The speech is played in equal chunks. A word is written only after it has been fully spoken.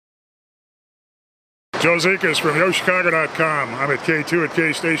Joe Zekas from YoChicago.com. I'm at K2 at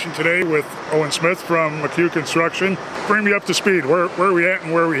K-Station today with Owen Smith from McHugh Construction. Bring me up to speed. Where are we at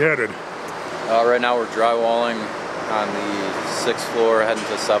and where are we headed? Right now we're drywalling on the 6th floor, heading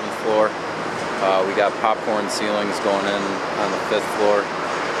to the 7th floor. We got popcorn ceilings going in on the 5th floor.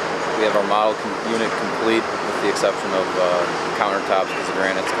 We have our model unit complete with the exception of countertops because the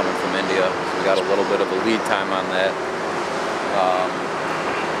granite's coming from India. So we got a little bit of a lead time on that.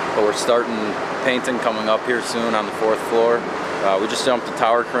 But we're starting painting coming up here soon on the 4th floor. We just jumped a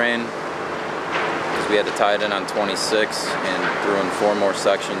tower crane because we had to tie it in on 26 and threw in 4 more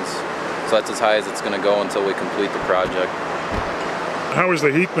sections. So that's as high as it's going to go until we complete the project. How has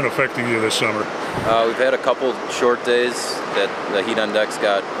the heat been affecting you this summer? We've had a couple short days that the heat index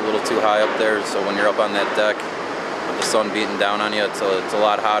got a little too high up there, so when you're up on that deck with the sun beating down on you, it's a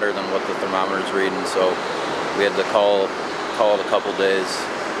lot hotter than what the thermometer's reading, so we had to call it a couple days.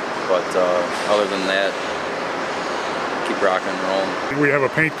 But other than that, keep rocking and rolling. We have a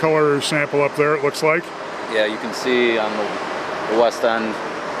paint color sample up there, it looks like. Yeah, you can see on the west end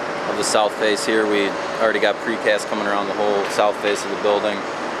of the south face here, we already got precast coming around the whole south face of the building.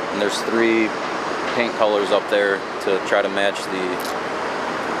 And there's 3 paint colors up there to try to match the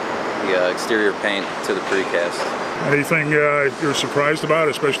exterior paint to the precast. Anything you're surprised about,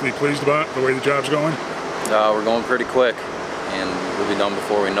 especially pleased about, the way the job's going? We're going pretty quick, and we'll be done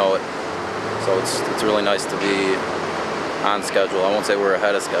before we know it. So it's really nice to be on schedule. I won't say we're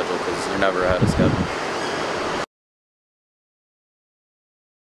ahead of schedule because you're never ahead of schedule.